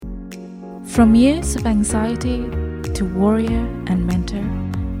From years of anxiety to warrior and mentor,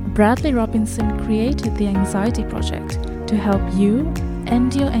 Bradley Robinson created the Anxiety Project to help you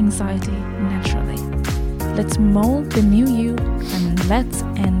end your anxiety naturally. Let's mold the new you and let's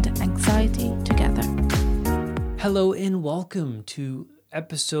end anxiety together. Hello and welcome to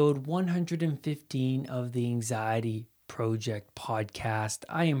episode 115 of the Anxiety Project podcast.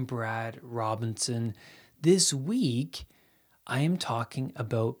 I am Brad Robinson. This week, I am talking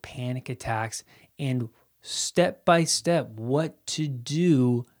about panic attacks and step by step what to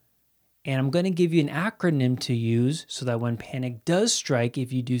do. And I'm going to give you an acronym to use so that when panic does strike,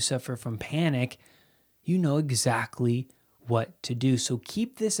 if you do suffer from panic, you know exactly what to do. So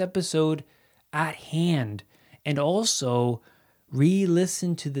keep this episode at hand and also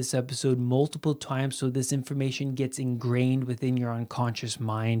re-listen to this episode multiple times so this information gets ingrained within your unconscious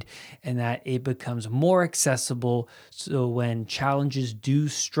mind and that it becomes more accessible. So when challenges do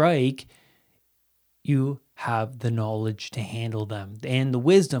strike, you have the knowledge to handle them and the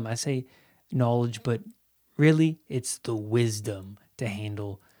wisdom. I say knowledge, but really it's the wisdom to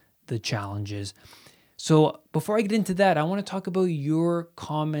handle the challenges. So before I get into that, I want to talk about your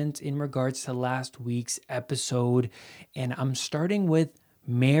comments in regards to last week's episode. And I'm starting with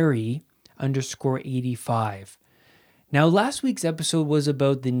Mary_85. Now, last week's episode was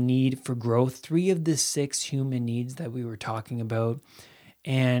about the need for growth, 3 of the 6 human needs that we were talking about.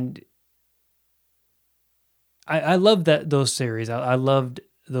 And I love those series. I loved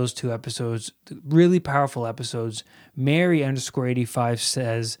those 2 episodes, really powerful episodes. Mary_85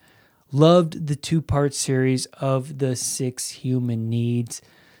 says, loved the 2-part series of the 6 human needs.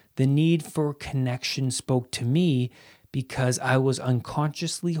 The need for connection spoke to me because I was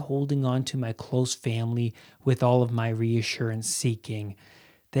unconsciously holding on to my close family with all of my reassurance seeking.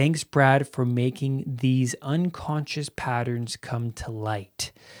 Thanks, Brad, for making these unconscious patterns come to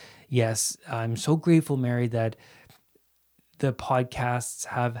light. Yes, I'm so grateful, Mary, that the podcasts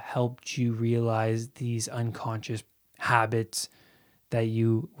have helped you realize these unconscious habits that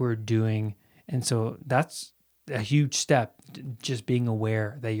you were doing. And so that's a huge step, just being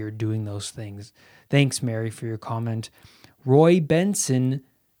aware that you're doing those things. Thanks, Mary, for your comment. Roy Benson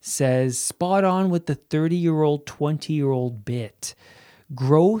says, spot on with the 30-year-old, 20-year-old bit.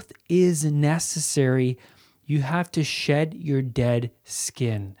 Growth is necessary. You have to shed your dead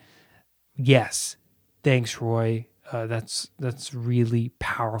skin. Yes. Thanks, Roy. That's really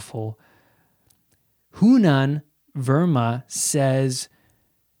powerful. Hunan Verma says,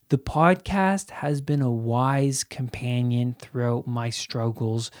 the podcast has been a wise companion throughout my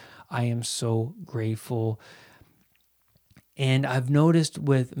struggles. I am so grateful. And I've noticed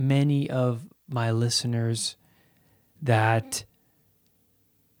with many of my listeners that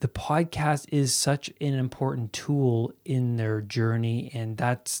the podcast is such an important tool in their journey. And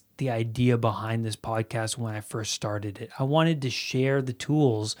that's the idea behind this podcast when I first started it. I wanted to share the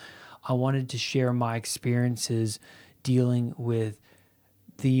tools. I wanted to share my experiences dealing with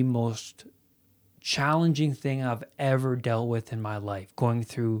the most challenging thing I've ever dealt with in my life, going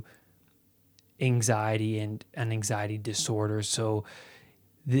through anxiety and an anxiety disorder. So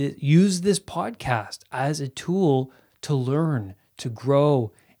use this podcast as a tool to learn, to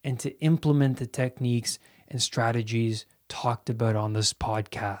grow, and to implement the techniques and strategies talked about on this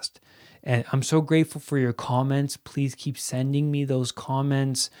podcast. And I'm so grateful for your comments. Please keep sending me those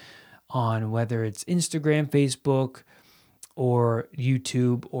comments on whether it's Instagram, Facebook, or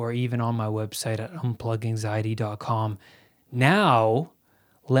YouTube, or even on my website at unpluganxiety.com. Now,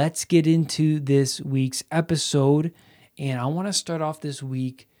 let's get into this week's episode. And I want to start off this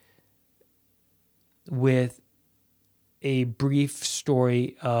week with a brief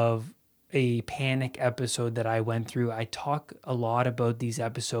story of a panic episode that I went through. I talk a lot about these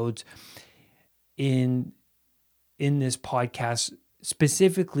episodes in this podcast,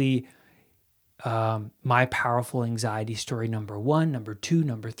 specifically my powerful anxiety story, number 1, number 2,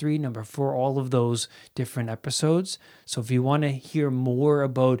 number 3, number 4, all of those different episodes. So if you want to hear more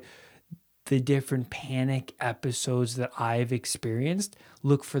about the different panic episodes that I've experienced,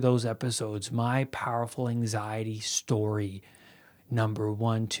 look for those episodes. My powerful anxiety story, number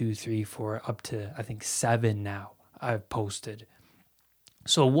 1, 2, 3, 4, up to I think 7 now I've posted.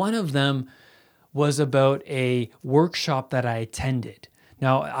 So one of them was about a workshop that I attended.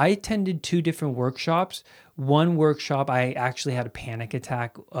 Now, I attended 2 different workshops. One workshop, I actually had a panic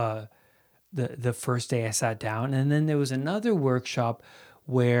attack the first day I sat down. And then there was another workshop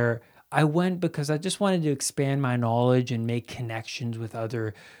where I went because I just wanted to expand my knowledge and make connections with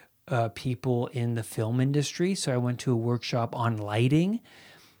other people in the film industry. So I went to a workshop on lighting.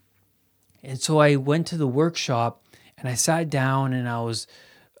 And so I went to the workshop and I sat down and I was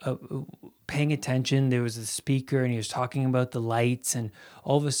paying attention. There was a speaker and he was talking about the lights, and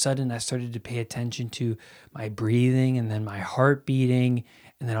all of a sudden I started to pay attention to my breathing and then my heart beating.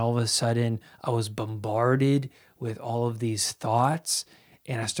 And then all of a sudden I was bombarded with all of these thoughts,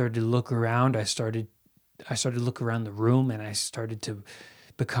 and I started to look around. I started to look around the room, and I started to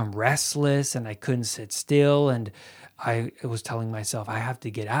become restless, and I couldn't sit still. And I was telling myself, I have to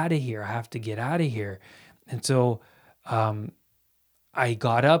get out of here. I have to get out of here. And so, I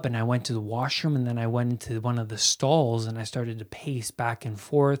got up and I went to the washroom, and then I went into one of the stalls and I started to pace back and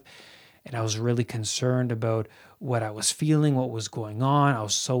forth. And I was really concerned about what I was feeling, what was going on. I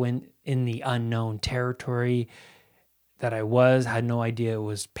was so in the unknown territory that had no idea it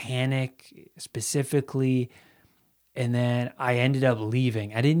was panic specifically. And then I ended up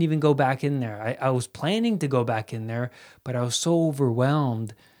leaving. I didn't even go back in there. I was planning to go back in there, but I was so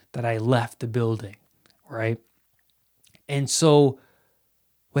overwhelmed that I left the building, right? And so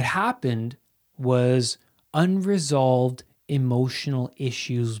what happened was unresolved emotional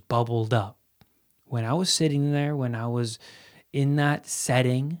issues bubbled up. When I was sitting there, when I was in that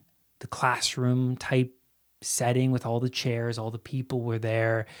setting, the classroom type setting with all the chairs, all the people were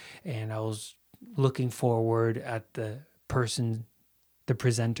there, and I was looking forward at the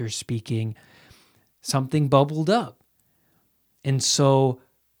presenter speaking, something bubbled up. And so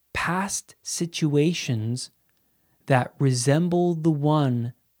past situations that resembled the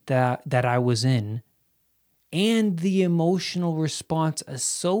one that I was in, and the emotional response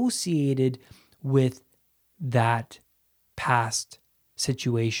associated with that past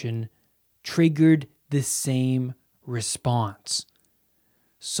situation triggered the same response.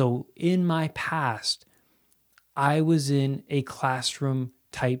 So in my past, I was in a classroom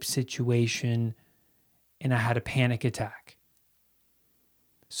type situation and I had a panic attack.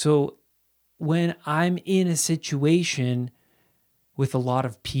 So when I'm in a situation with a lot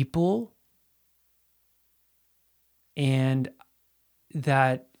of people and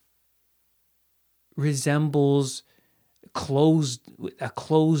that resembles a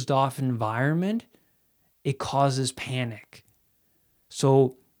closed off environment, it causes panic.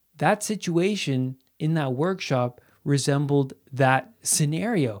 So that situation in that workshop resembled that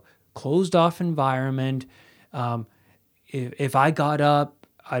scenario, closed off environment. If I got up,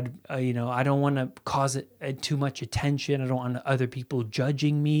 I don't want to cause it too much attention. I don't want other people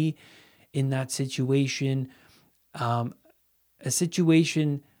judging me in that situation. A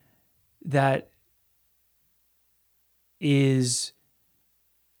situation that it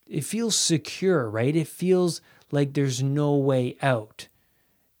feels secure, right? It feels like there's no way out.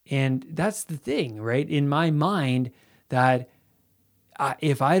 And that's the thing, right? In my mind, that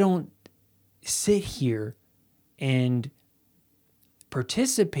if I don't sit here and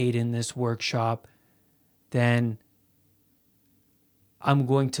participate in this workshop, then I'm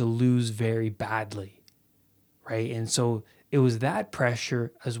going to lose very badly, right? And so it was that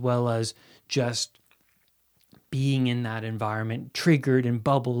pressure, as well as just being in that environment, triggered and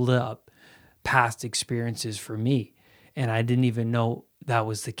bubbled up past experiences for me. And I didn't even know that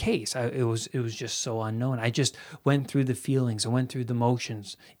was the case. It was just so unknown. I just went through the feelings. I went through the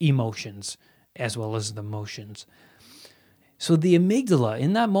emotions, as well as the motions. So the amygdala,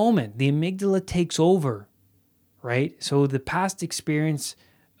 in that moment, the amygdala takes over, right? So the past experience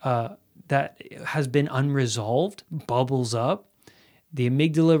that has been unresolved bubbles up. The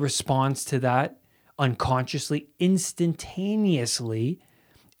amygdala responds to that unconsciously, instantaneously,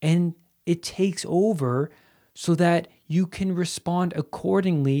 and it takes over so that you can respond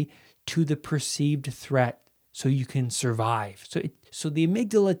accordingly to the perceived threat, so you can survive. So the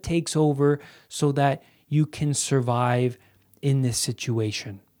amygdala takes over so that you can survive in this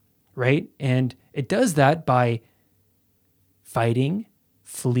situation, right? And it does that by fighting,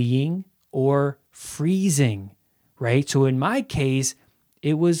 fleeing, or freezing, right? So in my case,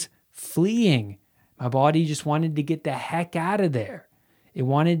 it was fleeing. My body just wanted to get the heck out of there. It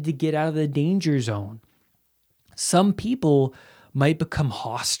wanted to get out of the danger zone. Some people might become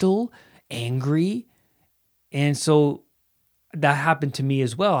hostile, angry, and so that happened to me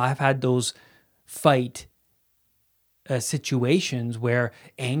as well. I've had those fight situations where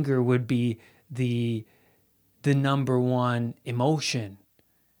anger would be the number one emotion.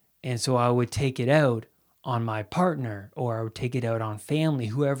 And so I would take it out on my partner, or I would take it out on family,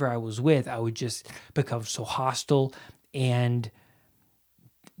 whoever I was with. I would just become so hostile and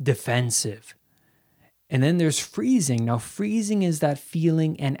defensive. And then there's freezing. Now, freezing is that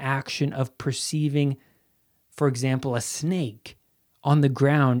feeling and action of perceiving, for example, a snake on the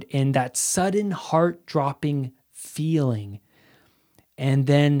ground, and that sudden heart-dropping feeling, and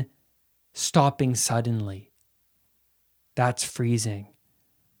then stopping suddenly. That's freezing.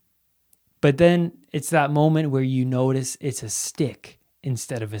 But then it's that moment where you notice it's a stick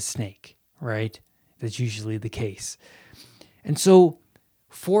instead of a snake, right? That's usually the case. And so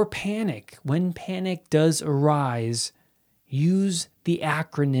for panic, when panic does arise, use the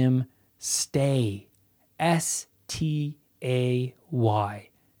acronym S.T.A.Y. S-T-A-Y.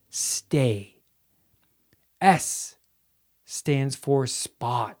 S.T.A.Y. S stands for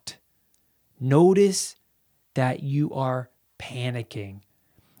spot. Notice that you are panicking.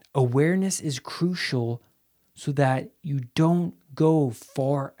 Awareness is crucial so that you don't go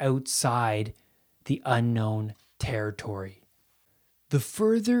far outside the unknown territory. The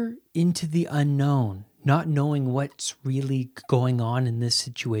further into the unknown, not knowing what's really going on in this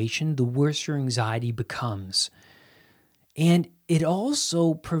situation, the worse your anxiety becomes. And it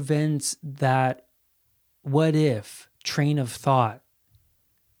also prevents that what if train of thought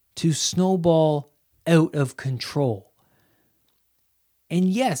to snowball out of control. And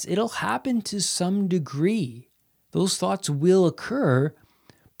yes, it'll happen to some degree. Those thoughts will occur,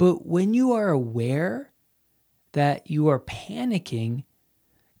 but when you are aware that you are panicking,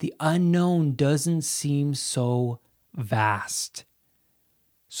 the unknown doesn't seem so vast.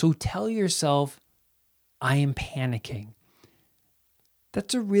 So tell yourself, I am panicking.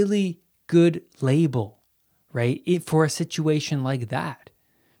 That's a really good label, right? For a situation like that.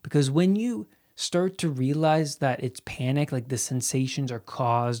 Because when you start to realize that it's panic, like the sensations are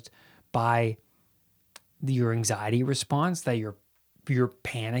caused by your anxiety response, that you're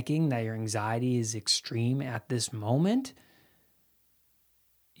panicking, that your anxiety is extreme at this moment,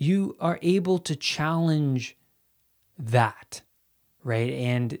 you are able to challenge that, right?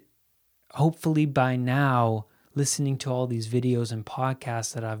 And hopefully by now, listening to all these videos and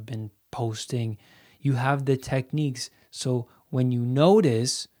podcasts that I've been posting, you have the techniques. So when you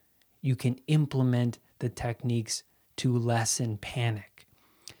notice, you can implement the techniques to lessen panic.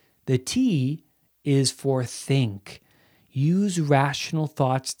 The T is for think. Use rational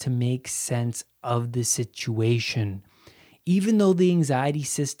thoughts to make sense of the situation. Even though the anxiety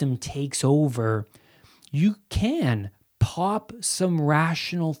system takes over, you can pop some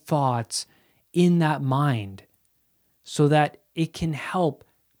rational thoughts in that mind so that it can help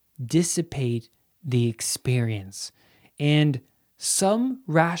dissipate the experience. And some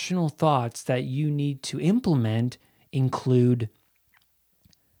rational thoughts that you need to implement include,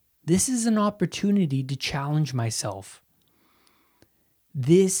 this is an opportunity to challenge myself.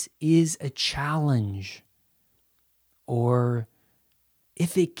 This is a challenge. Or,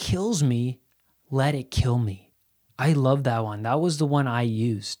 if it kills me, let it kill me. I love that one. That was the one I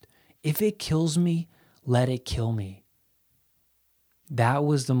used. If it kills me, let it kill me. That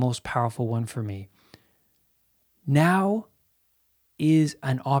was the most powerful one for me. Now is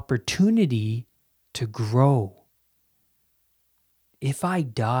an opportunity to grow. If I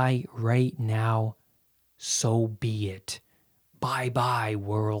die right now, so be it. Bye-bye,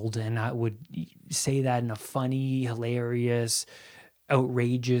 world. And I would say that in a funny, hilarious,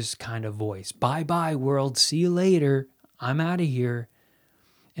 outrageous kind of voice. Bye-bye, world. See you later. I'm out of here.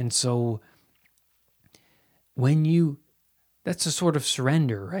 And so that's a sort of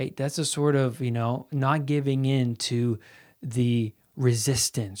surrender, right? That's a sort of, not giving in to the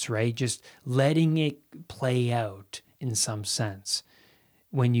resistance, right? Just letting it play out in some sense.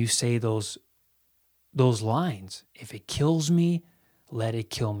 When you say those lines, if it kills me, let it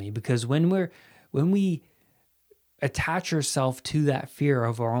kill me. Because when we attach ourselves to that fear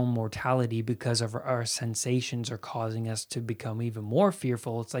of our own mortality because of our sensations are causing us to become even more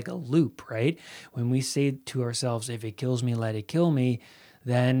fearful, it's like a loop, right? When we say to ourselves, if it kills me, let it kill me,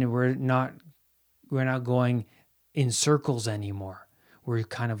 then we're not going in circles anymore. We're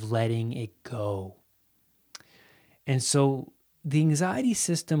kind of letting it go. And so the anxiety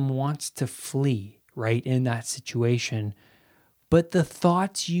system wants to flee, right, in that situation. But the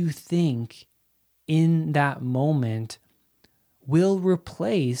thoughts you think in that moment will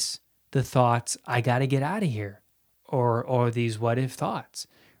replace the thoughts, I got to get out of here, or these what if thoughts,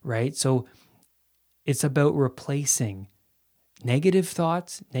 right? So it's about replacing negative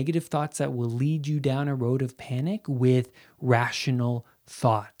thoughts that will lead you down a road of panic with rational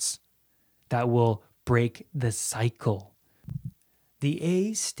thoughts that will break the cycle. The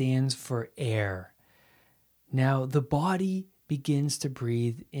A stands for air. Now, the body begins to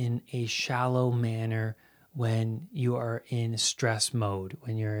breathe in a shallow manner when you are in stress mode,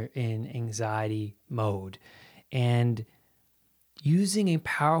 when you're in anxiety mode. And using a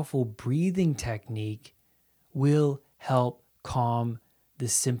powerful breathing technique will help calm the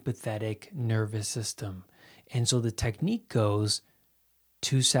sympathetic nervous system. And so the technique goes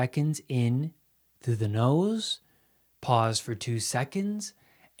 2 seconds in through the nose, pause for 2 seconds,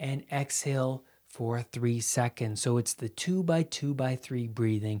 and exhale for 3 seconds. So it's the 2 by 2 by 3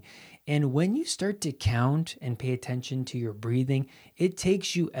 breathing. And when you start to count and pay attention to your breathing, it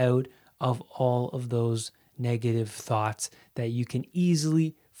takes you out of all of those negative thoughts that you can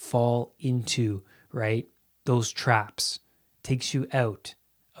easily fall into, right? Those traps. Takes you out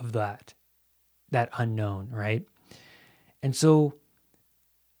of that unknown, right? And so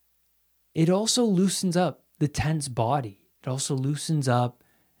it also loosens up the tense body. It also loosens up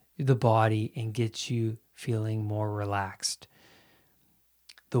the body and gets you feeling more relaxed.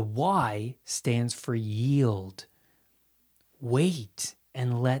 The Y stands for yield. Wait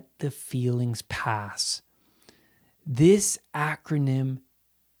and let the feelings pass. This acronym,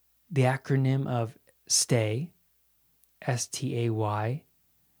 the acronym of S.T.A.Y, S.T.A.Y,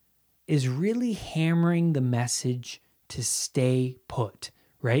 is really hammering the message to stay put,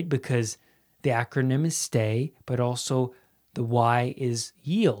 right? Because the acronym is stay, but also the Y is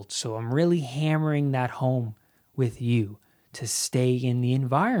yield. So I'm really hammering that home with you to stay in the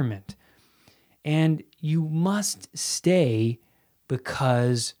environment. And you must stay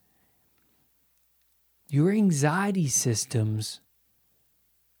because your anxiety systems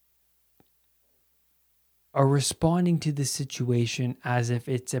are responding to the situation as if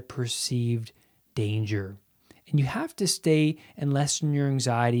it's a perceived danger. And you have to stay and lessen your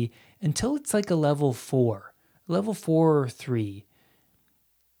anxiety until it's like a level 4 or 3.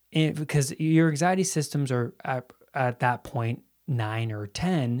 And because your anxiety systems are at that point 9 or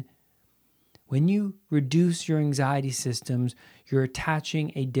 10. When you reduce your anxiety systems, you're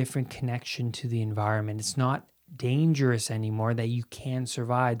attaching a different connection to the environment. It's not dangerous anymore, that you can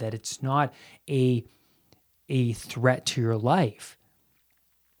survive, that it's not a threat to your life.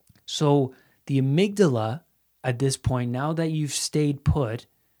 So the amygdala at this point, now that you've stayed put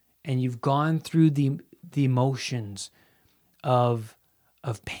and you've gone through the emotions of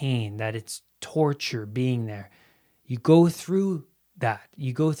pain, that it's torture being there, you go through that.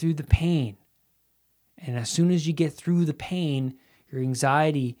 You go through the pain. And as soon as you get through the pain, your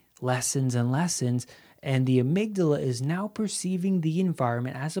anxiety lessens and lessens. And the amygdala is now perceiving the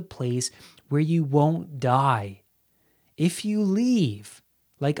environment as a place where you won't die. If you leave,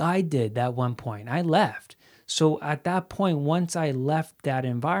 like I did that one point, I left. So at that point, once I left that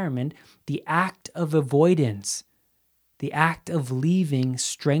environment, the act of avoidance, the act of leaving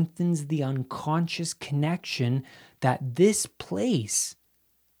strengthens the unconscious connection that this place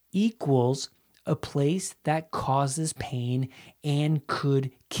equals a place that causes pain and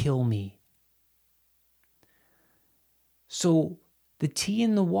could kill me. So the T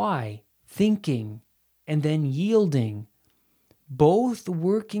and the Y, thinking and then yielding, both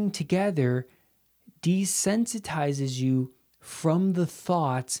working together, desensitizes you from the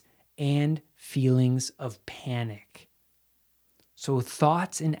thoughts and feelings of panic. So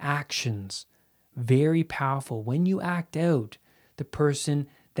thoughts and actions, very powerful. When you act out, the person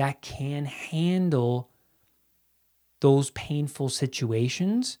that can handle those painful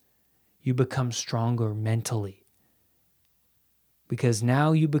situations, you become stronger mentally. Because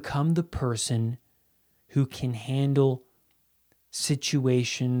now you become the person who can handle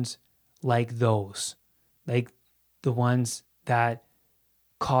situations like those, like the ones that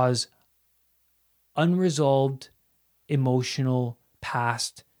cause unresolved emotional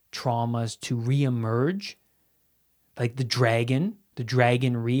past traumas to reemerge, like the dragon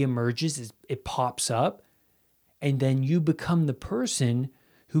reemerges, it pops up, and then you become the person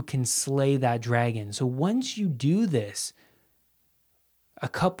who can slay that dragon. So once you do this a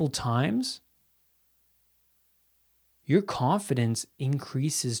couple times, your confidence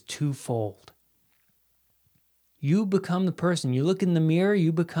increases twofold. You become the person, you look in the mirror,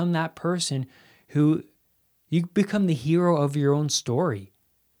 you become that person who, you become the hero of your own story.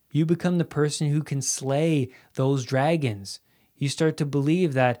 You become the person who can slay those dragons. You start to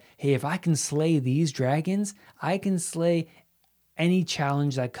believe that, hey, if I can slay these dragons, I can slay any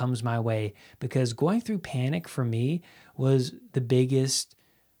challenge that comes my way. Because going through panic for me was the biggest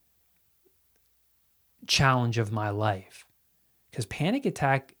challenge of my life. Because panic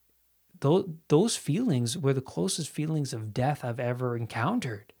attack, those feelings were the closest feelings of death I've ever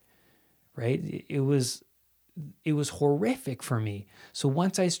encountered, right? It was horrific for me. So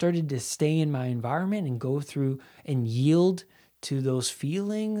once I started to stay in my environment and go through and yield to those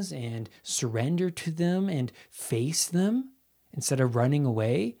feelings and surrender to them and face them instead of running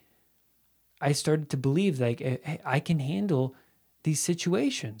away, I started to believe like, hey, I can handle these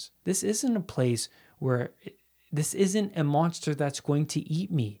situations. This isn't a place where, this isn't a monster that's going to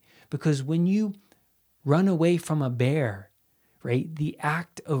eat me. Because when you run away from a bear, right, the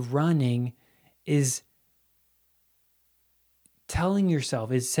act of running is telling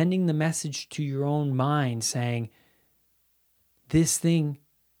yourself, is sending the message to your own mind saying, this thing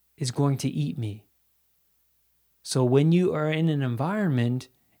is going to eat me. So when you are in an environment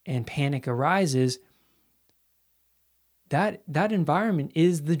and panic arises, that environment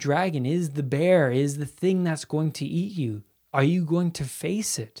is the dragon, is the bear, is the thing that's going to eat you. Are you going to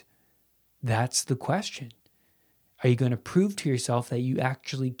face it? That's the question. Are you going to prove to yourself that you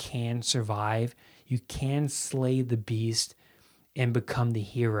actually can survive, you can slay the beast and become the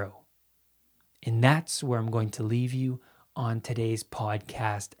hero? And that's where I'm going to leave you on today's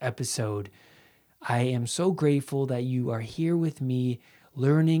podcast episode. I am so grateful that you are here with me,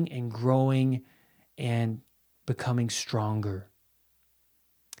 learning and growing and becoming stronger.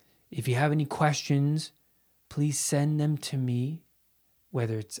 If you have any questions, please send them to me,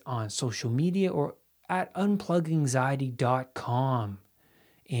 whether it's on social media or at unpluganxiety.com.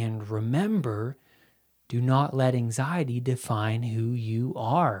 And remember, do not let anxiety define who you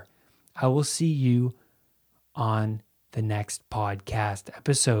are. I will see you on the next podcast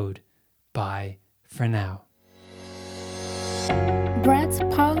episode. Bye for now. Brad's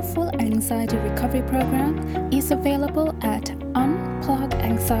powerful anxiety recovery program is available at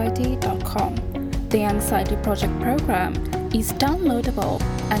unpluganxiety.com. The Anxiety Project program is downloadable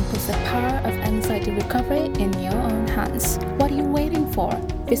and puts the power of anxiety recovery in your own hands. What are you waiting for?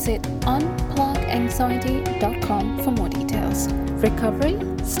 Visit unpluganxiety.com for more details. Recovery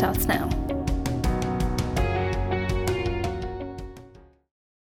starts now.